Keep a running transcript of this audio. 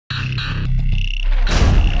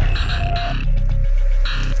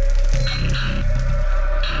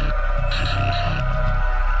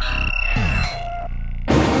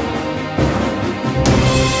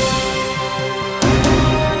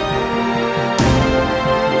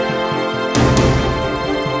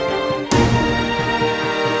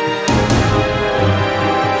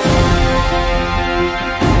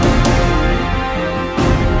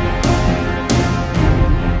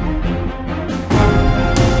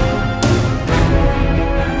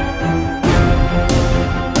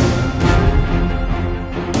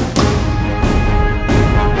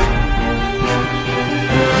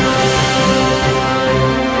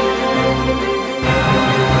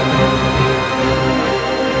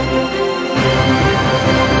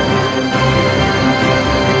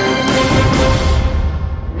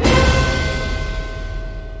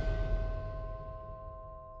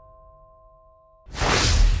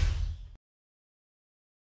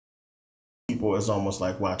people, it's almost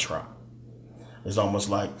like, why try? It's almost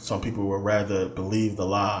like some people would rather believe the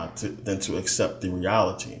lie than to accept the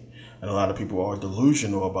reality. And a lot of people are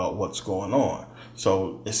delusional about what's going on.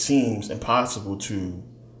 So it seems impossible to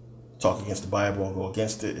talk against the Bible and go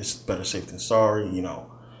against it. It's better safe than sorry. You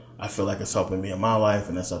know, I feel like it's helping me in my life,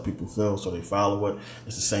 and that's how people feel, so they follow it.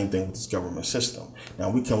 It's the same thing with this government system. Now,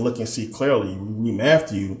 we can look and see clearly. We read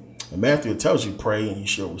Matthew, and Matthew tells you, pray and you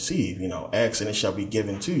shall receive. You know, ask and it shall be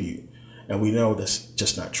given to you. And we know that's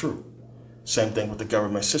just not true. Same thing with the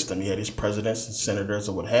government system. You had these presidents and senators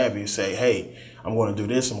or what have you say, hey, I'm going to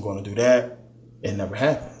do this, I'm going to do that. It never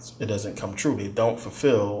happens. It doesn't come true. They don't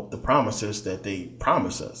fulfill the promises that they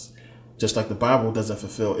promise us. Just like the Bible doesn't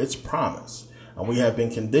fulfill its promise. And we have been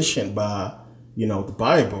conditioned by, you know, the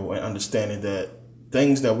Bible and understanding that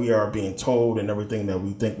things that we are being told and everything that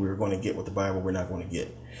we think we're going to get with the Bible, we're not going to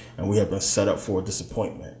get. And we have been set up for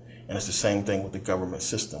disappointment. And it's the same thing with the government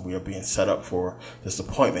system. We are being set up for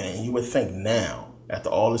disappointment. And you would think now, after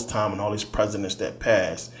all this time and all these presidents that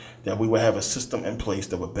passed, that we would have a system in place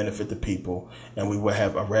that would benefit the people and we would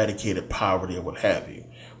have eradicated poverty or what have you.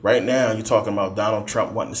 Right now, you're talking about Donald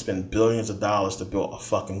Trump wanting to spend billions of dollars to build a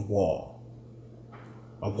fucking wall.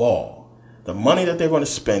 A wall. The money that they're going to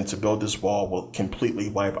spend to build this wall will completely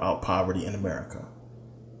wipe out poverty in America.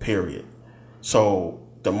 Period. So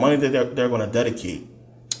the money that they're going to dedicate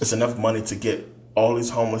is enough money to get all these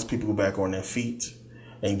homeless people back on their feet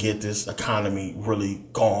and get this economy really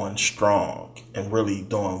going strong and really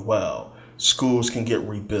doing well. Schools can get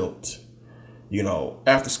rebuilt. You know,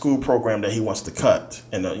 after school program that he wants to cut,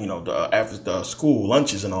 and after the school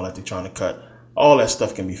lunches and all that they're trying to cut, all that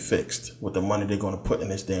stuff can be fixed with the money they're going to put in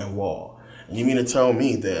this damn wall. And you mean to tell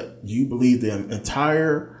me that you believe the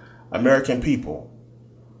entire American people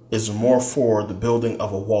is more for the building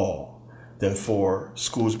of a wall than for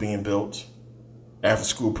schools being built, after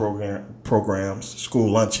school programs,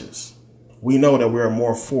 school lunches? We know that we're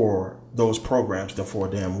more for those programs than for a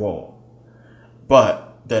damn wall.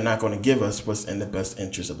 But they're not going to give us what's in the best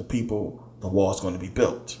interest of the people. The wall's going to be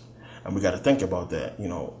built. And we got to think about that. You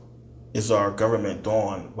know, is our government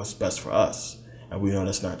doing what's best for us? And we know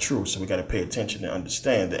that's not true. So we got to pay attention and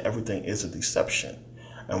understand that everything is a deception.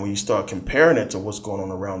 And when you start comparing it to what's going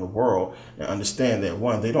on around the world and understand that,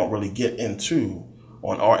 one, they don't really get into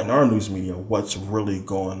in our news media what's really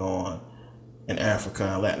going on in Africa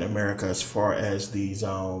and Latin America as far as these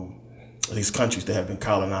countries that have been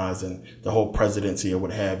colonized and the whole presidency or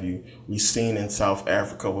what have you. We've seen in South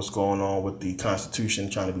Africa what's going on with the Constitution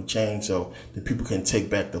trying to be changed so that people can take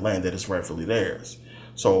back the land that is rightfully theirs.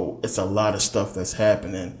 So it's a lot of stuff that's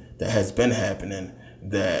happening, that has been happening,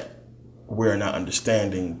 that we're not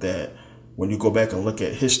understanding. That when you go back and look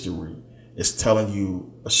at history, it's telling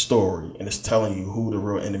you a story and it's telling you who the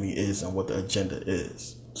real enemy is and what the agenda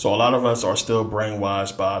is. So a lot of us are still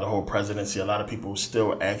brainwashed by the whole presidency. A lot of people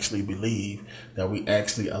still actually believe that we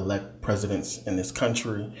actually elect presidents in this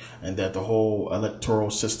country and that the whole electoral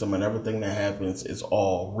system and everything that happens is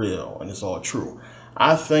all real and it's all true.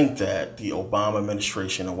 I think that the Obama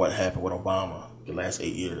administration and what happened with Obama the last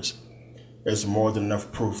 8 years is more than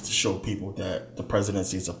enough proof to show people that the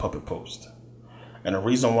presidency is a puppet post. And the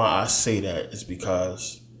reason why I say that is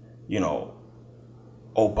because, you know,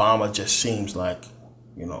 Obama just seems like,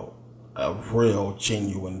 you know, a real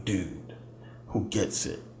genuine dude who gets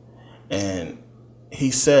it. And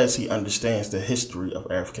he says he understands the history of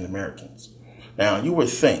African Americans. Now, you would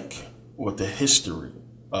think with the history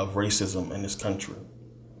of racism in this country,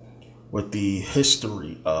 with the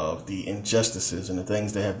history of the injustices and the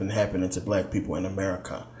things that have been happening to black people in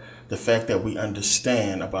America, the fact that we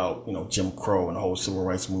understand about, you know, Jim Crow and the whole civil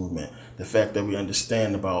rights movement, the fact that we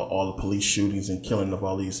understand about all the police shootings and killing of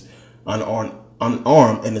all these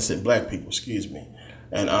unarmed innocent black people,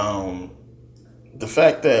 and the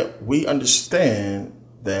fact that we understand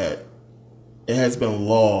that it has been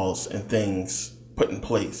laws and things put in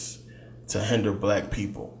place to hinder black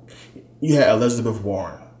people. You had Elizabeth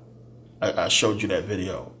Warren. I showed you that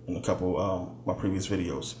video in a couple of my previous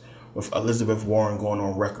videos, with Elizabeth Warren going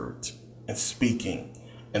on record and speaking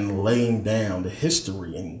and laying down the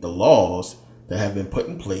history and the laws that have been put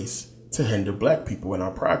in place to hinder black people in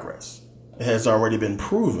our progress. It has already been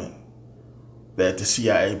proven that the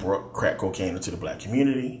CIA brought crack cocaine into the black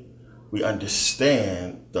community. We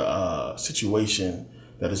understand the situation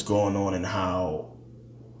that is going on and how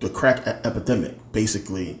the crack epidemic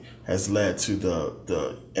basically has led to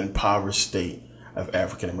the impoverished state of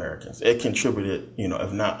African Americans. It contributed, you know,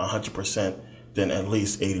 if not 100%, then at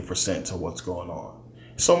least 80% to what's going on.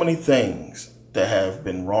 So many things that have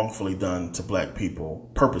been wrongfully done to black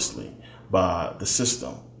people purposely by the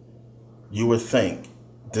system. You would think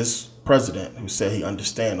this president who said he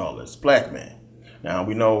understand all this, black man. Now,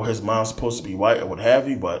 we know his mom's supposed to be white or what have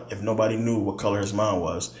you, but if nobody knew what color his mom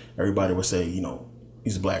was, everybody would say,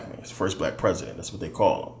 he's a black man. He's the first black president. That's what they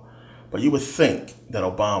call him. But you would think that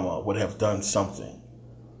Obama would have done something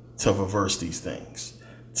to reverse these things,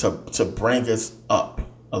 to bring us up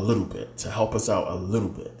a little bit, to help us out a little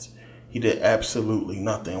bit. He did absolutely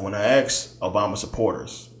nothing. When I asked Obama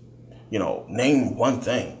supporters, name one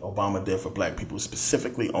thing Obama did for black people,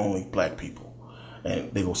 specifically only black people,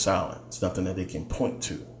 and they go silent. It's nothing that they can point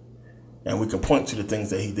to. And we can point to the things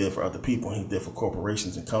that he did for other people and he did for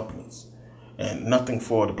corporations and companies, and nothing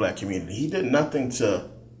for the black community. He did nothing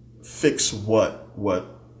to fix what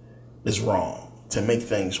is wrong, to make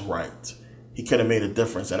things right. He could have made a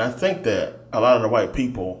difference. And I think that a lot of the white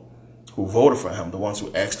people who voted for him, the ones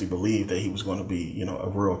who actually believed that he was going to be, a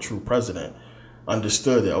real true president,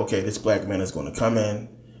 understood that, okay, this black man is going to come in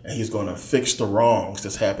and he's going to fix the wrongs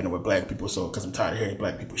that's happening with black people. So, because I'm tired of hearing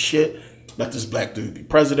black people shit, let this black dude be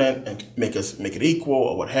president and make it equal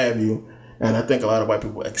or what have you. And I think a lot of white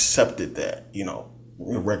people accepted that,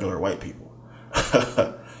 regular white people.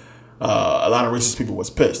 A lot of racist people was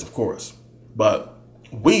pissed, of course. But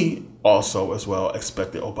we also, as well,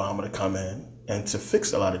 expected Obama to come in and to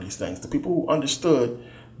fix a lot of these things. The people who understood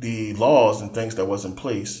the laws and things that was in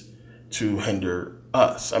place to hinder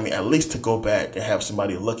us. I mean, at least to go back and have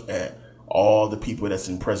somebody look at all the people that's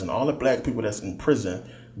in prison, all the black people that's in prison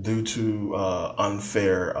due to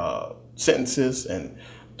unfair sentences and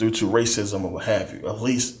due to racism or what have you. At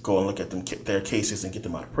least go and look at their cases and get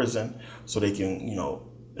them out of prison so they can,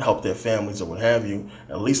 help their families or what have you.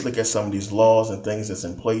 At least look at some of these laws and things that's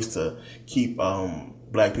in place to keep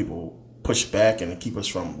black people pushed back and to keep us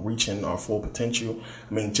from reaching our full potential.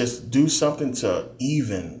 I mean, just do something to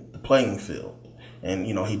even the playing field. And,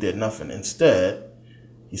 he did nothing. Instead,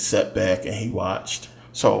 he sat back and he watched.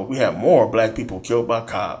 So we have more black people killed by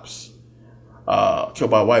cops,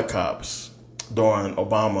 killed by white cops during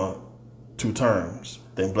Obama 2 terms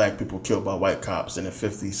than black people killed by white cops in the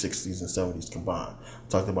 50s, 60s, and 70s combined. I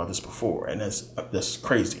talked about this before, and that's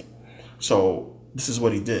crazy. So this is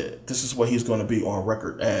what he did. This is what he's going to be on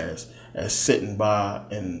record as sitting by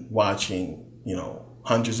and watching,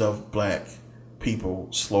 hundreds of black people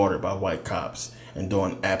slaughtered by white cops and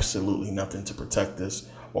doing absolutely nothing to protect us,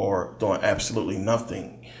 or doing absolutely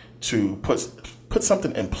nothing to put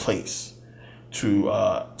something in place to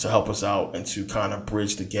help us out and to kind of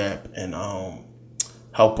bridge the gap and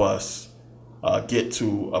help us get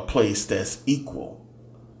to a place that's equal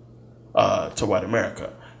to white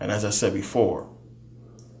America. And as I said before,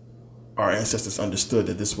 our ancestors understood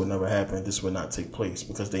that this would never happen, this would not take place,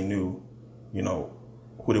 because they knew,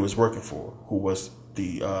 who they was working for, who was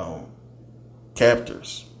the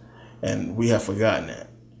captors. And we have forgotten that.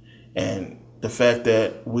 And the fact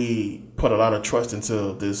that we put a lot of trust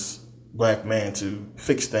into this black man to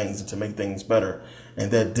fix things and to make things better,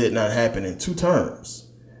 and that did not happen in 2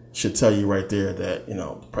 terms, should tell you right there that,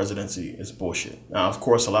 the presidency is bullshit. Now, of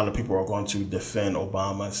course, a lot of people are going to defend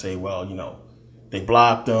Obama and say, well, they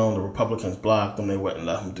blocked him, the Republicans blocked him, they wouldn't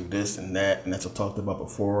let him do this and that. And that's what I talked about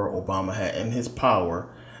before. Obama had in his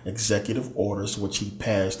power executive orders, which he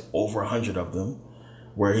passed over 100 of them,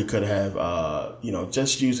 where he could have,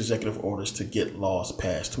 just used executive orders to get laws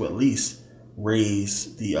passed to at least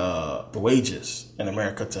raise the wages in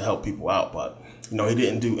America to help people out. But, he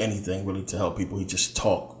didn't do anything really to help people. He just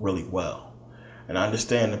talked really well. And I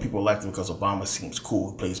understand that people liked him because Obama seems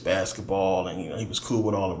cool. He plays basketball and, he was cool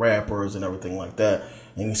with all the rappers and everything like that.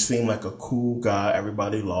 And he seemed like a cool guy.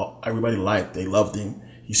 Everybody liked, they loved him.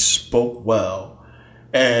 He spoke well.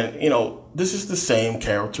 And, this is the same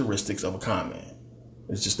characteristics of a con man.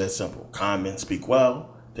 It's just that simple. Con men speak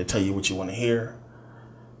well. They tell you what you want to hear.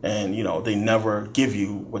 And, they never give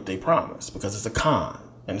you what they promise because it's a con.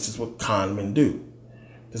 And this is what con men do.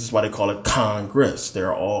 This is why they call it Congress.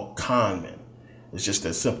 They're all con men. It's just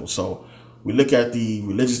that simple. So we look at the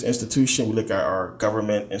religious institution, we look at our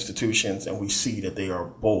government institutions, and we see that they are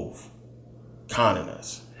both conning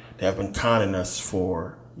us. They have been conning us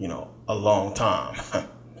for, a long time.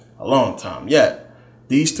 A long time. Yet,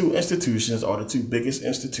 these 2 institutions are the 2 biggest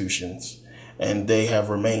institutions, and they have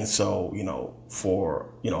remained so,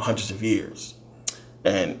 for, hundreds of years.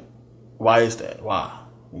 And why is that? Why?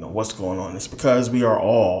 What's going on? It's because we are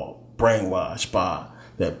all brainwashed by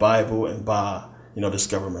that Bible and by, this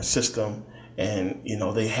government system. And,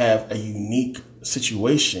 they have a unique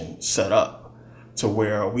situation set up to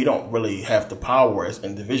where we don't really have the power as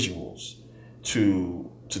individuals to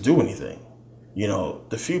do anything.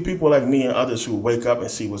 The few people like me and others who wake up and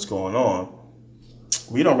see what's going on,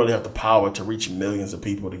 we don't really have the power to reach millions of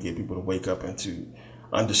people to get people to wake up and to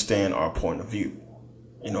understand our point of view.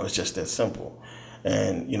 It's just that simple.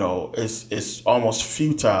 And, it's almost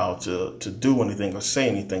futile to do anything or say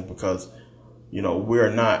anything because, we're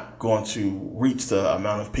not going to reach the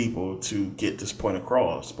amount of people to get this point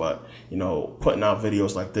across. But, putting out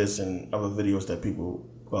videos like this and other videos that people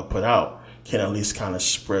put out can at least kind of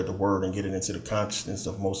spread the word and get it into the consciousness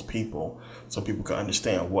of most people so people can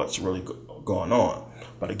understand what's really going on.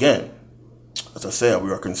 But again, as I said,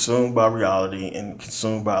 we are consumed by reality and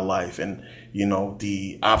consumed by life and,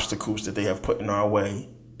 the obstacles that they have put in our way,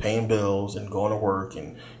 paying bills and going to work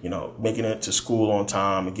and, making it to school on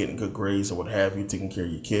time and getting good grades or what have you, taking care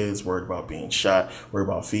of your kids, worried about being shot, worried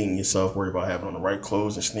about feeding yourself, worried about having on the right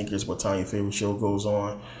clothes and sneakers, what time your favorite show goes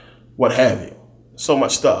on, what have you. So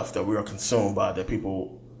much stuff that we are consumed by that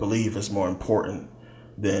people believe is more important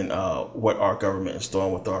than what our government is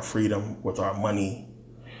doing with our freedom, with our money,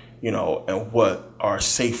 and what our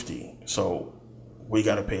safety. So we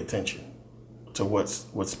got to pay attention to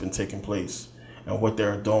what's been taking place and what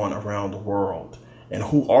they're doing around the world and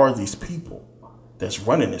who are these people that's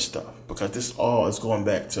running this stuff, because this all is going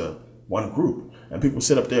back to one group. And people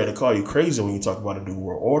sit up there and they call you crazy when you talk about a new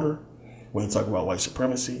world order, when you talk about white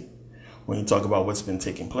supremacy, when you talk about what's been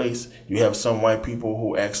taking place. You have some white people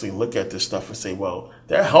who actually look at this stuff and say, well,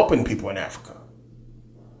 they're helping people in Africa.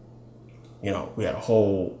 We had a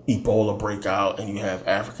whole Ebola breakout, and you have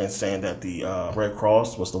Africans saying that the Red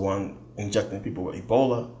Cross was the one injecting people with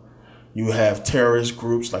Ebola. You have terrorist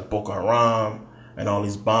groups like Boko Haram and all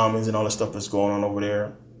these bombings and all the stuff that's going on over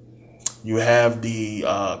there. You have the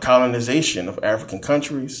colonization of African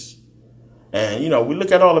countries. And, we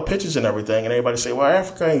look at all the pictures and everything, and everybody say, well,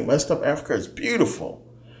 Africa ain't messed up. Africa is beautiful.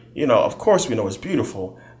 Of course we know it's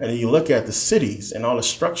beautiful. And then you look at the cities and all the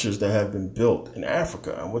structures that have been built in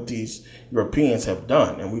Africa and what these Europeans have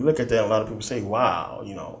done. And we look at that and a lot of people say, wow,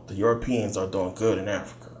 the Europeans are doing good in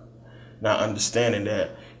Africa. Not understanding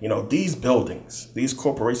that, these buildings, these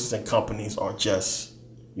corporations and companies are just,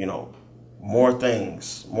 more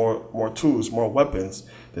things, more tools, more weapons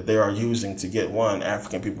that they are using to get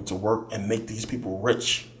African people to work and make these people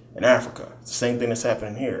rich in Africa. It's the same thing that's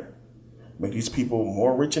happening here. Make these people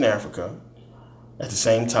more rich in Africa, at the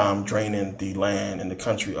same time draining the land and the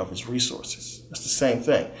country of its resources. It's the same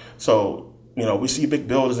thing. So, we see big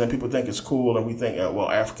buildings and people think it's cool and we think,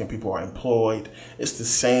 well, African people are employed. It's the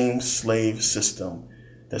same slave system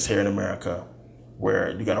that's here in America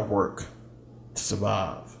where you got to work to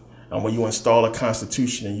survive. And when you install a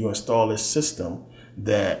constitution and you install this system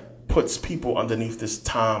that puts people underneath this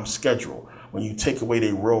time schedule, when you take away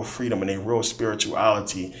their real freedom and their real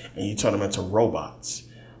spirituality and you turn them into robots.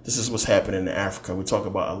 This is what's happening in Africa. We talk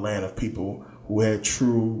about a land of people who had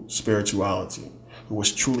true spirituality, who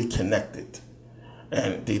was truly connected.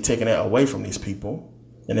 And they're taking that away from these people,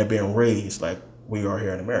 and they're being raised like we are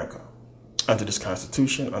here in America, under this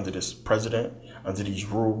constitution, under this president, under these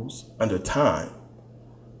rules, under time.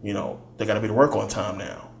 They got to be to work on time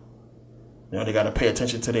now. They got to pay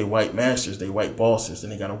attention to their white masters, their white bosses,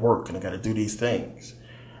 and they got to work and they got to do these things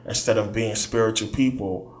instead of being spiritual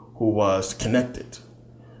people who was connected.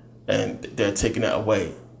 And they're taking that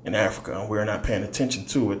away in Africa, and we're not paying attention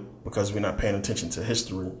to it because we're not paying attention to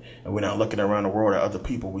history, and we're not looking around the world at other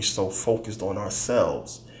people. We're so focused on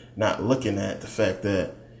ourselves, not looking at the fact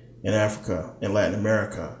that in Africa, in Latin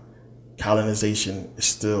America, colonization is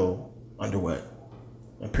still underway.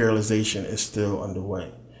 Imperialization is still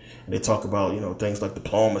underway. And they talk about, things like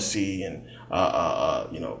diplomacy and,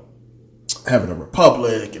 having a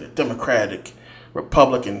republic and a democratic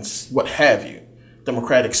republic and what have you,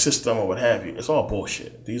 democratic system or what have you. It's all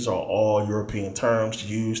bullshit. These are all European terms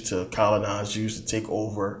used to colonize, used to take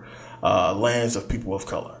over lands of people of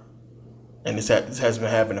color. And this has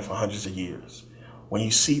been happening for hundreds of years. When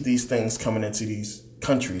you see these things coming into these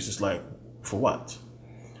countries, it's like, for what?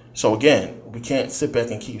 So again, we can't sit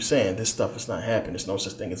back and keep saying this stuff is not happening. There's no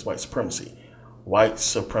such thing as white supremacy. White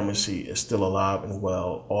supremacy is still alive and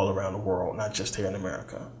well all around the world, not just here in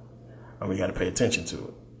America. And we got to pay attention to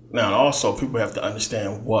it. Now, also, people have to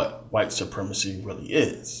understand what white supremacy really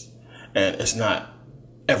is. And it's not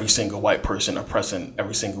every single white person oppressing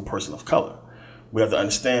every single person of color. We have to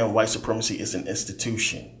understand white supremacy is an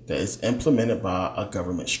institution that is implemented by a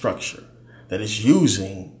government structure that is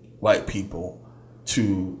using white people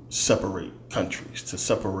to separate countries, to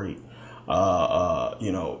separate,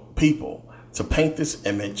 people, to paint this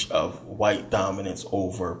image of white dominance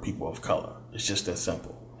over people of color. It's just that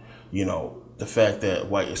simple. The fact that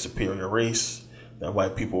white is superior race, that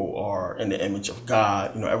white people are in the image of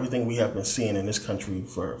God, everything we have been seeing in this country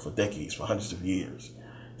for decades, for hundreds of years.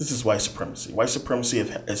 This is white supremacy. White supremacy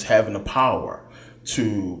is having the power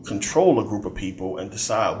to control a group of people and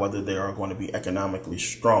decide whether they are going to be economically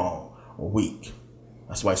strong or weak.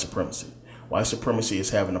 That's white supremacy. White supremacy is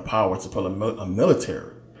having the power to put a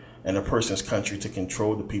military in a person's country to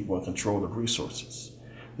control the people and control the resources.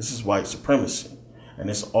 This is white supremacy. And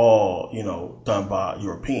it's all, done by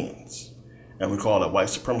Europeans. And we call it white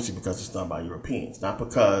supremacy because it's done by Europeans, not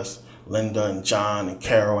because Linda and John and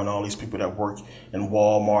Carol and all these people that work in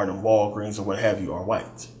Walmart and Walgreens or what have you are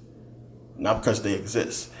white. Not because they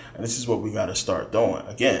exist. And this is what we got to start doing.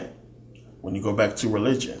 Again, when you go back to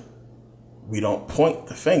religion, we don't point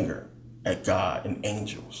the finger at God and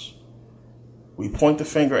angels. We point the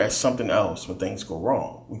finger at something else when things go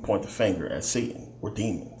wrong. We point the finger at Satan or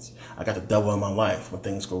demons. I got the devil in my life when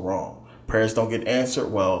things go wrong. Prayers don't get answered.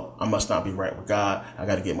 Well, I must not be right with God. I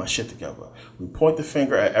got to get my shit together. We point the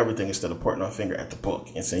finger at everything instead of pointing our finger at the book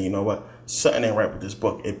and saying, you know what? Something ain't right with this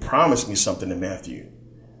book. It promised me something in Matthew,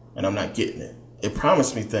 and I'm not getting it. It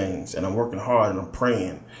promised me things, and I'm working hard, and I'm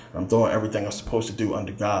praying, and I'm doing everything I'm supposed to do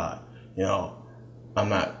under God. I'm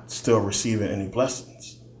not still receiving any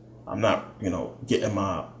blessings. I'm not, getting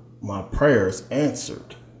my prayers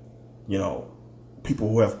answered. People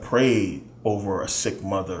who have prayed over a sick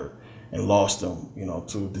mother and lost them,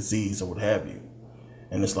 to disease or what have you.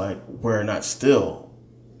 And it's like, we're not still,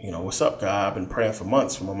 what's up, God? I've been praying for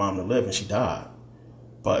months for my mom to live and she died.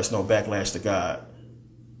 But it's no backlash to God.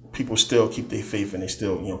 People still keep their faith and they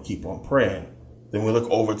still, keep on praying. Then we look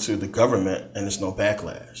over to the government and there's no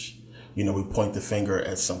backlash. We point the finger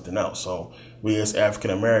at something else. So we as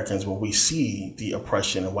African Americans, when we see the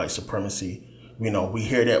oppression and white supremacy, we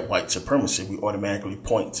hear that white supremacy, we automatically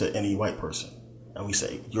point to any white person and we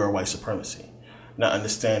say, you're a white supremacy. Not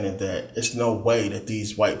understanding that it's no way that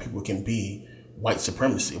these white people can be white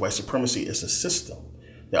supremacy. White supremacy is a system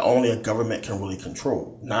that only a government can really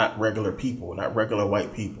control, not regular people, not regular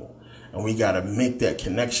white people. And we got to make that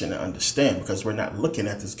connection and understand, because we're not looking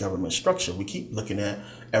at this government structure. We keep looking at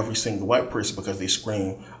every single white person because they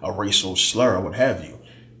scream a racial slur or what have you.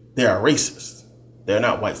 They are racist. They're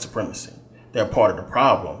not white supremacy. They're part of the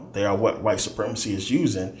problem. They are what white supremacy is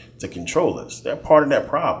using to control us. They're part of that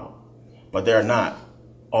problem, but they're not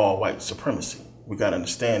all white supremacy. We got to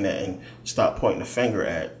understand that and stop pointing the finger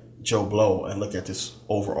at Joe Blow and look at this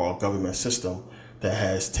overall government system that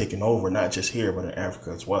has taken over, not just here, but in Africa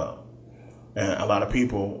as well. And a lot of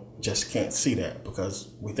people just can't see that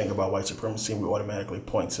because we think about white supremacy and we automatically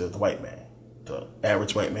point to the white man. The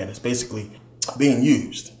average white man is basically being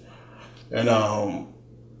used. And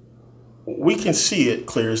we can see it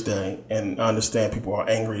clear as day, and I understand people are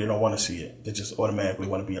angry. They don't want to see it. They just automatically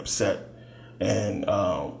want to be upset. And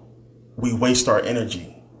we waste our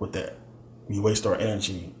energy with that. We waste our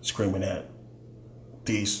energy screaming at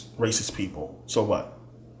these racist people. So what?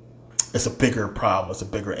 It's a bigger problem. It's a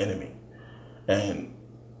bigger enemy. And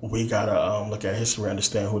we gotta look at history,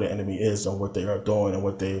 understand who the enemy is and what they are doing and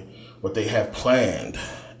what they have planned.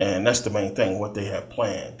 And that's the main thing, what they have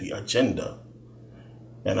planned, the agenda.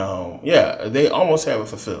 And they almost have it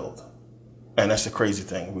fulfilled. And that's the crazy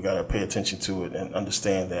thing. We gotta pay attention to it and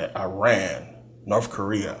understand that Iran, North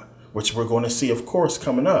Korea, which we're going to see, of course,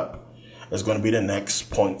 coming up, is going to be the next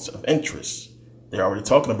points of interest. They're already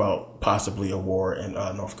talking about possibly a war in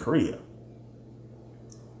North Korea.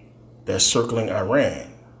 They're circling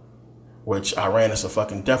Iran, which Iran is a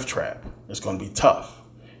fucking death trap. It's going to be tough.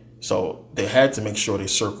 So they had to make sure they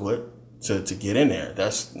circle it to get in there.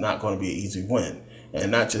 That's not going to be an easy win.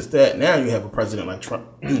 And not just that, now you have a president like Trump,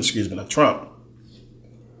 like Trump,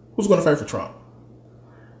 who's going to fight for Trump.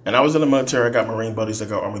 And I was in the military. I got Marine buddies, I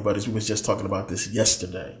got Army buddies. We was just talking about this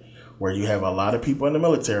yesterday, where you have a lot of people in the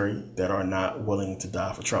military that are not willing to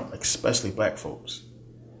die for Trump, especially black folks,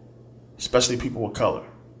 especially people of color.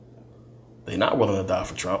 They're not willing to die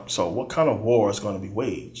for Trump. So what kind of war is going to be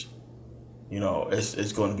waged?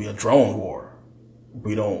 It's going to be a drone war.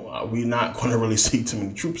 We're not going to really see too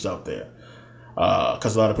many troops out there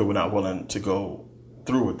because a lot of people are not willing to go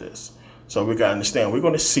through with this. So we got to understand, we're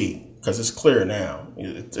going to see, because it's clear now.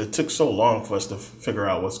 It took so long for us to figure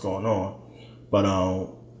out what's going on. But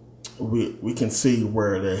we can see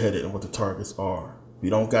where they're headed and what the targets are. We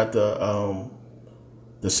don't got the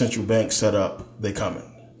central bank set up, they coming.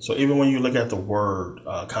 So even when you look at the word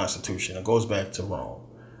Constitution, it goes back to Rome.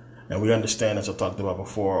 And we understand, as I talked about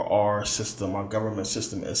before, our system, our government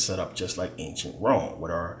system is set up just like ancient Rome,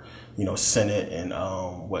 with our, Senate and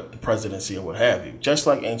the presidency or what have you, just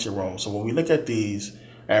like ancient Rome. So when we look at these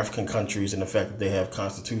African countries and the fact that they have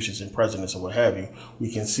constitutions and presidents or what have you,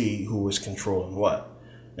 we can see who is controlling what.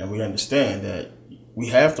 And we understand that we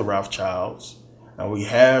have the Rothschilds, and we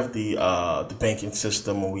have the banking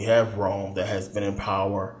system, and we have Rome that has been in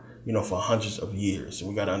power for hundreds of years. And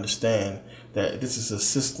we got to understand that this is a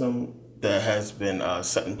system that has been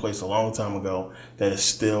set in place a long time ago that is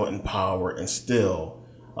still in power and still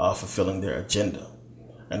fulfilling their agenda.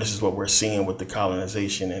 And this is what we're seeing with the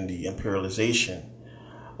colonization and the imperialization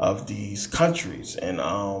of these countries. And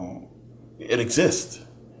it exists.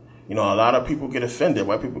 A lot of people get offended.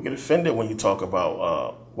 White people get offended when you talk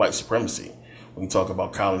about white supremacy, when you talk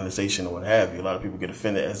about colonization or what have you. A lot of people get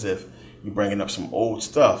offended as if you're bringing up some old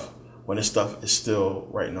stuff when this stuff is still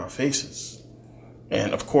right in our faces.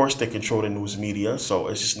 And of course, they control the news media, so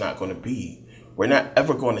it's just not going to be. We're not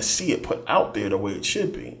ever going to see it put out there the way it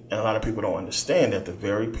should be. And a lot of people don't understand that the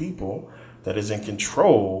very people that is in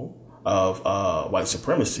control of white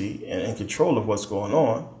supremacy and in control of what's going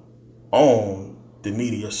on own the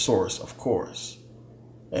media source, of course.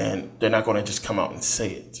 And they're not going to just come out and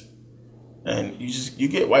say it. And you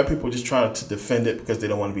get white people just trying to defend it because they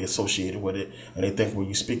don't want to be associated with it. And they think when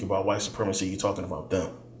you speak about white supremacy, you're talking about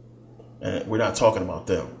them. And we're not talking about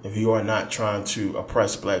them. If you are not trying to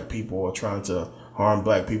oppress black people or trying to harm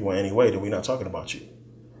black people in any way, then we're not talking about you.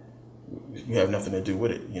 You have nothing to do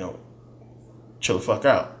with it. Chill the fuck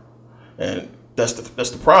out. And that's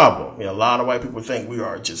the problem. A lot of white people think we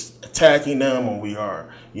are just attacking them and we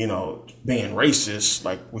are, being racist,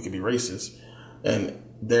 like we could be racist. And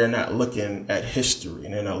they're not looking at history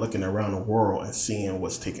and they're not looking around the world and seeing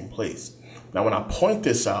what's taking place. Now, when I point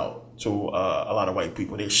this out to a lot of white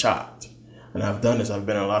people, they're shocked. And I've done this. I've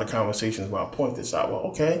been in a lot of conversations where I point this out. Well,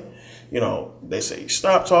 okay, they say,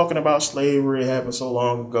 stop talking about slavery. It happened so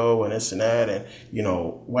long ago and this and that. And,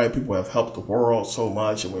 white people have helped the world so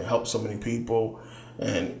much and we helped so many people.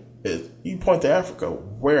 And you point to Africa.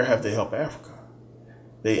 Where have they helped Africa?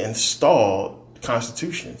 They installed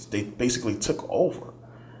constitutions. They basically took over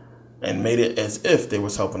and made it as if they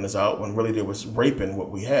was helping us out when really they was raping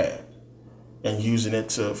what we had and using it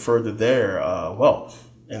to further their wealth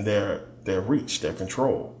and their reach, their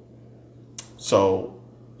control. So,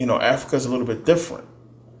 Africa's a little bit different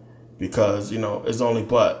because, there's only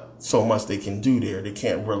but so much they can do there. They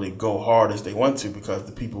can't really go hard as they want to because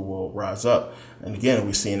the people will rise up. And again,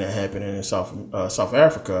 we're seeing that happening in South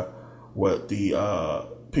Africa with the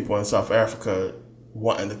people in South Africa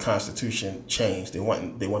wanting the Constitution changed. They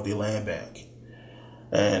want their land back.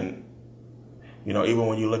 And, even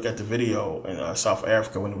when you look at the video in South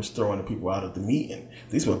Africa when it was throwing the people out of the meeting,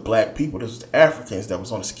 these were black people. This was the Africans that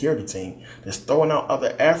was on the security team that's throwing out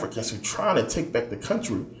other Africans who are trying to take back the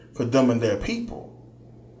country for them and their people.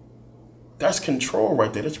 That's control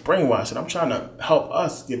right there. That's brainwashing. I'm trying to help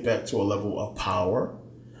us get back to a level of power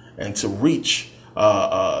and to reach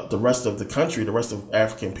the rest of the country, the rest of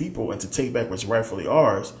African people, and to take back what's rightfully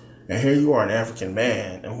ours. And here you are, an African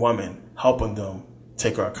man and woman, helping them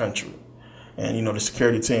take our country. And, the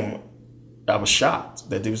security team, I was shocked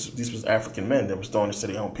that these was African men that was doing this to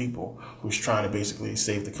their own people who was trying to basically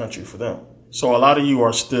save the country for them. So a lot of you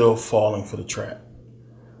are still falling for the trap.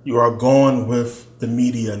 You are going with the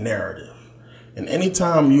media narrative. And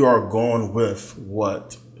anytime you are going with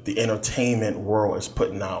what the entertainment world is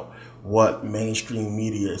putting out, what mainstream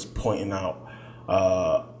media is pointing out,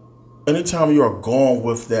 anytime you are going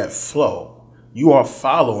with that flow, you are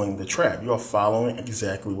following the trap. You are following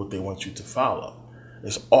exactly what they want you to follow.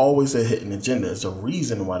 There's always a hidden agenda. There's a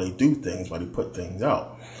reason why they do things, why they put things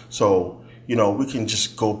out. So, we can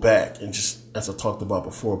just go back and just, as I talked about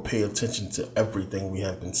before, pay attention to everything we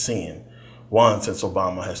have been seeing. One, since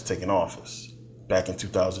Obama has taken office back in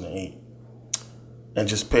 2008. And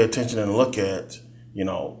just pay attention and look at,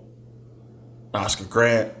 Oscar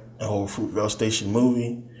Grant, the whole Fruitvale Station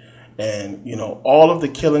movie. And, all of the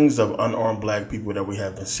killings of unarmed black people that we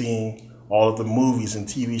have been seeing, all of the movies and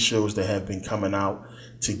TV shows that have been coming out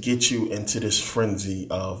to get you into this frenzy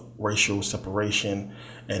of racial separation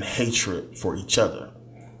and hatred for each other.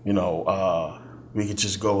 We could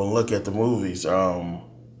just go and look at the movies,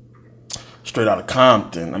 Straight Outta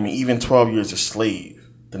Compton. I mean, even 12 Years a Slave,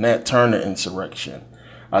 the Nat Turner insurrection.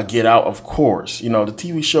 Get Out, of course. The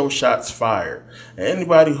TV show Shots Fired. And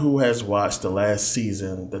anybody who has watched the last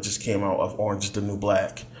season that just came out of Orange is the New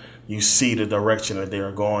Black, you see the direction that they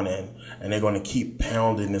are going in. And they're going to keep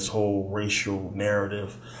pounding this whole racial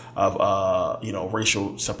narrative of,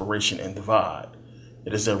 racial separation and divide.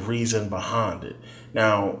 It is a reason behind it.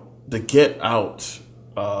 Now, the Get Out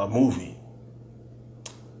movie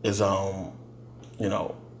is, I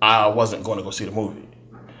wasn't going to go see the movie.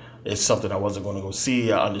 It's something I wasn't going to go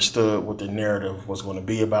see. I understood what the narrative was going to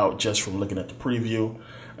be about just from looking at the preview.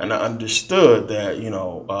 And I understood that,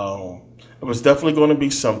 it was definitely going to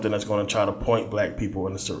be something that's going to try to point black people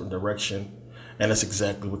in a certain direction. And that's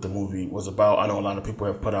exactly what the movie was about. I know a lot of people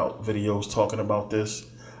have put out videos talking about this.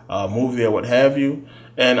 movie or what have you.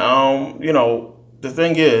 And, you know, the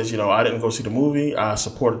thing is, you know, I didn't go see the movie. I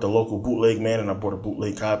supported the local bootleg man and I bought a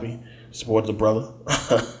bootleg copy. Supported the brother.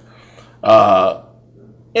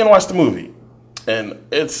 And watched the movie. And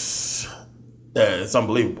it's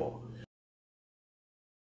unbelievable.